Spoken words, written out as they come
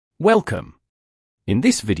Welcome! In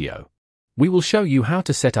this video, we will show you how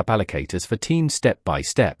to set up Allocatus for Teams step by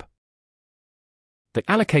step. The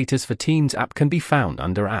Allocatus for Teams app can be found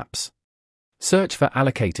under Apps. Search for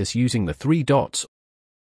Allocatus using the three dots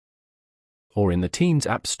or in the Teams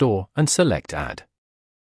App Store and select Add.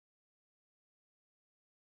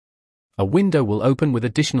 A window will open with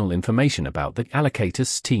additional information about the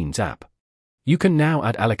Allocatus Teams app. You can now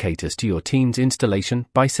add Allocatus to your Teams installation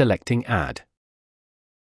by selecting Add.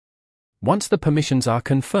 Once the permissions are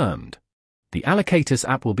confirmed, the Allocatus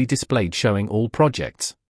app will be displayed showing all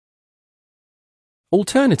projects.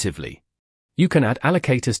 Alternatively, you can add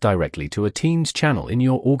Allocatus directly to a Teams channel in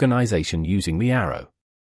your organization using the arrow.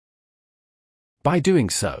 By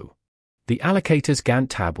doing so, the Allocatus Gantt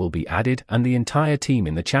tab will be added and the entire team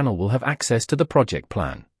in the channel will have access to the project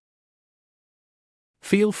plan.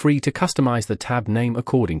 Feel free to customize the tab name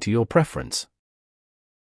according to your preference.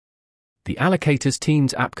 The Allocatus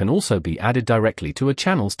Teams app can also be added directly to a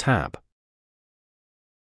Channels tab.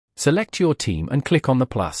 Select your team and click on the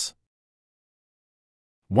plus.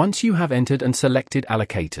 Once you have entered and selected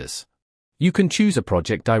Allocatus, you can choose a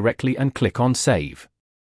project directly and click on Save.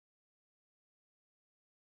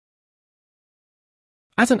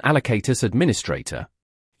 As an Allocatus administrator,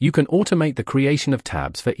 you can automate the creation of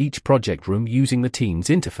tabs for each project room using the Teams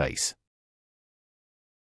interface.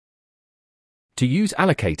 To use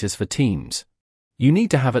Allocatus for Teams, you need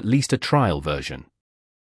to have at least a trial version.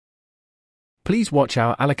 Please watch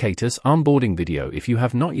our Allocatus onboarding video if you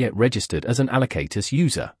have not yet registered as an Allocatus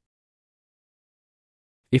user.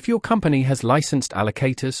 If your company has licensed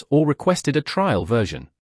Allocatus or requested a trial version,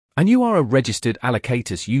 and you are a registered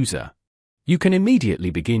Allocatus user, you can immediately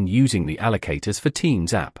begin using the Allocatus for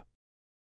Teams app.